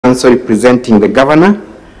counsel representing the governor.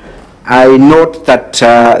 I note that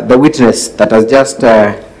the witness that has just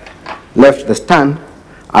left the stand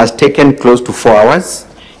has taken close to 4 hours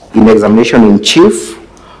in examination in chief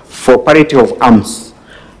for parity of arms,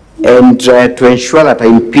 and to ensure that I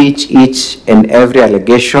impeach each and every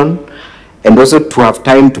allegation, and also to have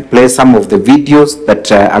time to play some of the videos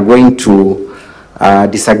that are going to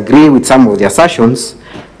disagree with some of the assertions.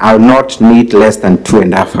 I'll not need less than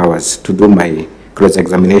 2.5 hours to do my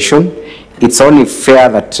cross-examination. It's only fair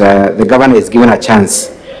that the governor is given a chance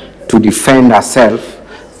to defend herself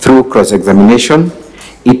through cross-examination.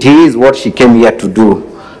 It is what she came here to do,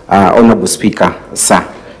 Honorable Speaker, sir.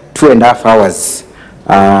 2.5 hours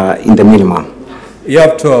in the minimum. You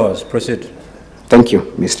have 2 hours. Proceed. Thank you,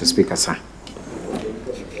 Mr. Speaker, sir.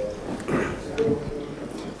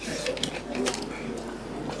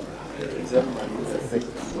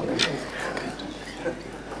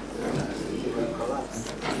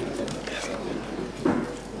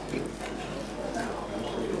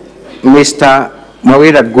 Mr.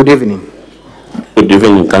 Kawira, good evening. Good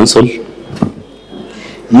evening, Council. You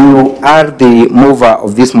are the mover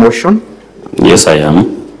of this motion. Yes, I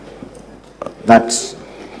am. That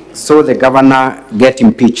so the governor get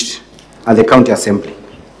impeached at the county assembly.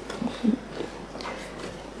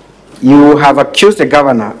 You have accused the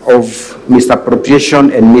governor of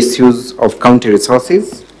misappropriation and misuse of county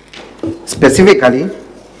resources. Specifically,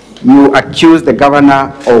 you accuse the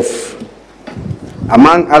governor of,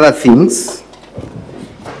 among other things,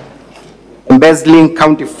 embezzling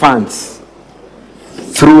county funds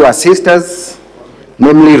through her sisters,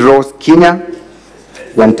 namely Rose Kenya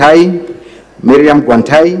Gwantai, Miriam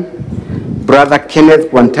Gwantai, brother Kenneth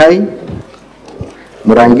Gwantai,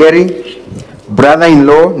 Murangeri,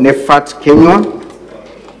 brother-in-law Nefat Kenywa,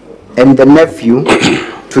 and the nephew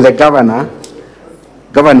to the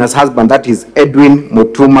governor's husband, that is Edwin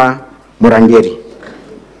Mutuma Murangeri.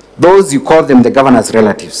 Those, you call them the governor's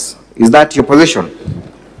relatives. Is that your position?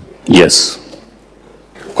 Yes.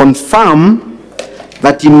 Confirm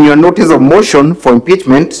that in your notice of motion for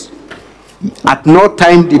impeachment, at no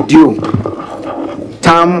time did you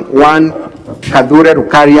term one Kadure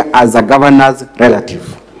Rukaria as a governor's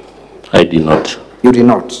relative. I did not. You did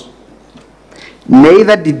not.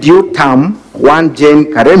 Neither did you term one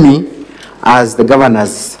Jane Karemi as the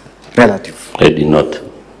governor's relative. I did not.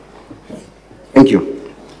 Thank you.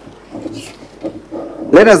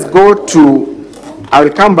 Let us go to, I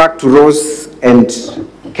will come back to Rose and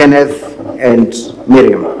Kenneth and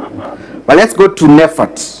Miriam. But let's go to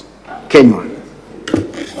Nefat Kenywa.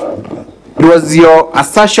 It was your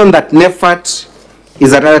assertion that Nefat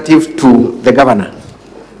is a relative to the governor.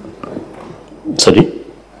 Sorry?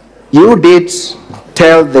 You did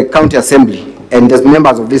tell the county assembly and the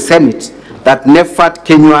members of the Senate that Nefat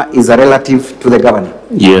Kenywa is a relative to the governor.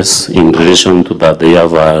 Yes, in relation to that, they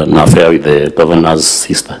have an affair with the governor's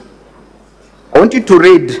sister. I want you to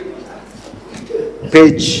read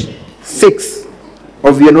page 6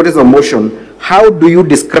 of your notice of motion. How do you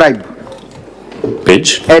describe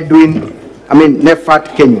Page? Nefat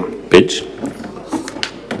Kenywa? Page?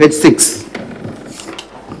 Page 6.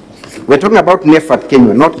 We're talking about Nefat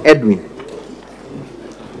Kenywa, not Edwin.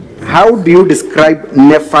 How do you describe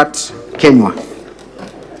Nefat Kenywa?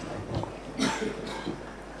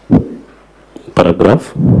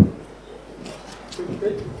 Paragraph?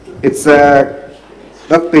 It's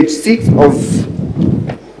page 6 of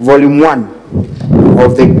volume 1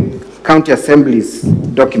 of the county assembly's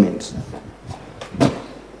document.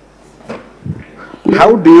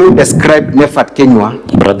 How do you describe Nefat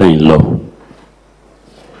Kenywa? Brother-in-law.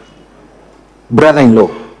 Brother-in-law.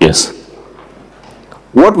 Yes.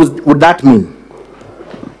 What would that mean?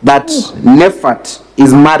 That Nefat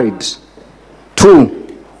is married to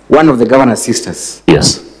one of the governor's sisters.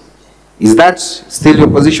 Yes. Is that still your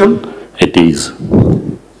position? It is.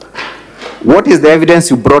 What is the evidence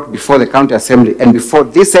you brought before the county assembly and before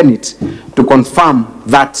this Senate to confirm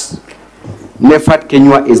that Nefat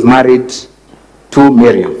Kenywa is married to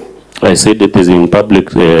Miriam? I said it is in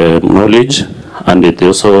public knowledge, and it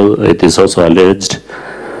is also alleged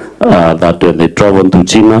that when they travel to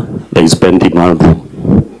China, they spend in one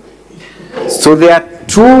room. So there are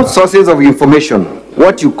two sources of information,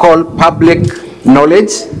 what you call public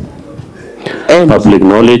knowledge and public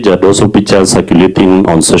knowledge, and also pictures circulating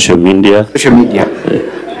on social media.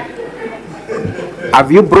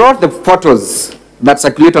 Have you brought the photos that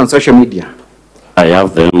circulate on social media? I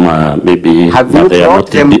have them, maybe. Have you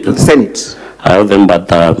brought them to the Senate? I have them,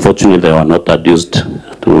 but unfortunately they were not adduced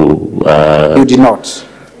to... You did not.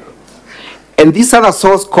 And this other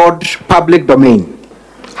source called public domain,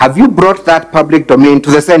 have you brought that public domain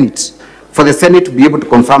to the Senate for the Senate to be able to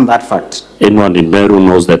confirm that fact? Anyone in Meru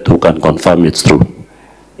knows that who can confirm it's true.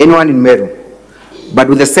 Anyone in Meru. But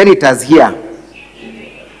with the senators here,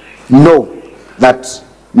 know that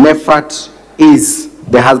Nefat is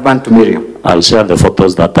the husband to Miriam. I'll share the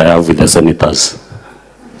photos that I have with the senators.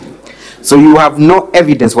 So you have no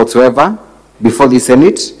evidence whatsoever before the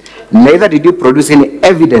Senate, neither did you produce any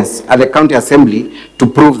evidence at the county assembly to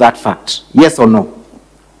prove that fact. Yes or no?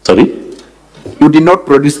 Sorry? You did not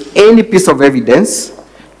produce any piece of evidence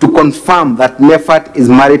to confirm that Nefat is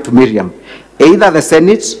married to Miriam, either at the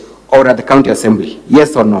Senate or at the county assembly.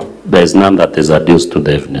 Yes or no? There is none that is adduced to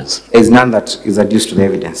the evidence. There is none that is adduced to the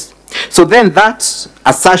evidence. So then that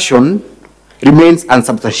assertion remains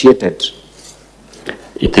unsubstantiated.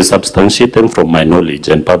 It is substantiated from my knowledge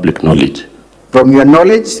and public knowledge. From your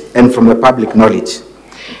knowledge and from the public knowledge.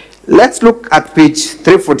 Let's look at page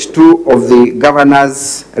 342 of the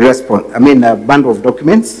governor's response, bundle of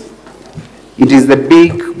documents. It is the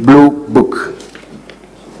big blue book.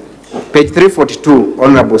 Page 342,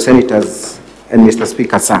 Honorable Senators and Mr.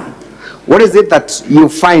 Speaker, sir. What is it that you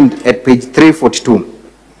find at page 342?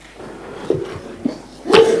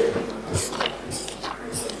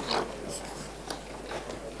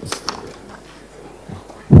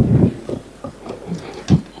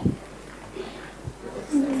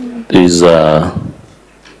 Is a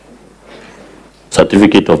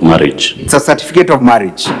certificate of marriage. It's a certificate of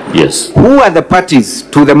marriage. Yes. Who are the parties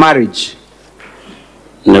to the marriage?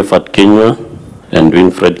 Nefat Kenya and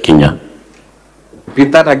Winfred Kenya.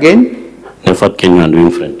 Repeat that again. Nefat Kenya and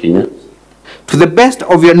Winfred Kenya. To the best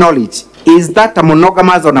of your knowledge, is that a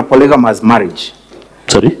monogamous or a polygamous marriage?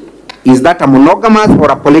 Sorry? Is that a monogamous or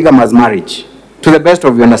a polygamous marriage? To the best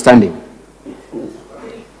of your understanding.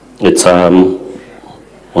 It's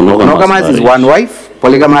monogamous is one wife,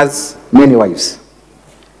 polygamous, many wives.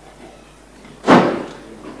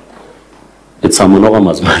 It's a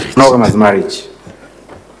monogamous marriage. Monogamous marriage.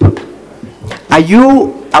 Are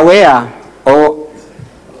you aware or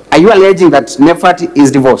are you alleging that Nefat is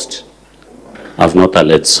divorced? I've not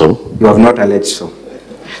alleged so. You have not alleged so.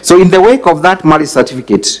 So in the wake of that marriage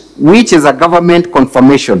certificate, which is a government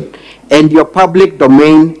confirmation, and your public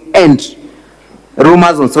domain and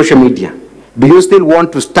rumors on social media, do you still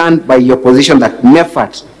want to stand by your position that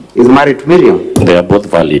Nefat is married to Miriam? They are both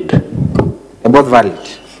valid. They're both valid.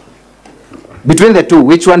 Between the two,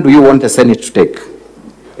 which one do you want the Senate to take?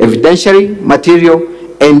 Evidentiary, material,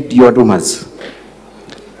 and your rumors?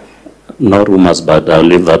 No rumors, but I'll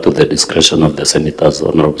leave that to the discretion of the senators,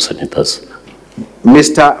 honorable senators.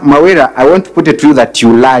 Mr. Kawira, I want to put it to you that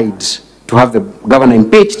you lied to have the governor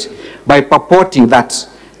impeached by purporting that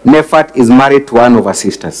Nefat is married to one of her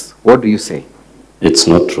sisters. What do you say? It's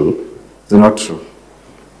not true. It's not true.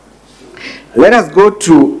 Let us go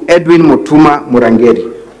to Edwin Mutuma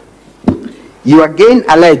Murangeri. You again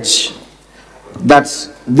allege that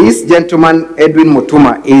this gentleman, Edwin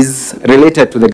Mutuma, is related to the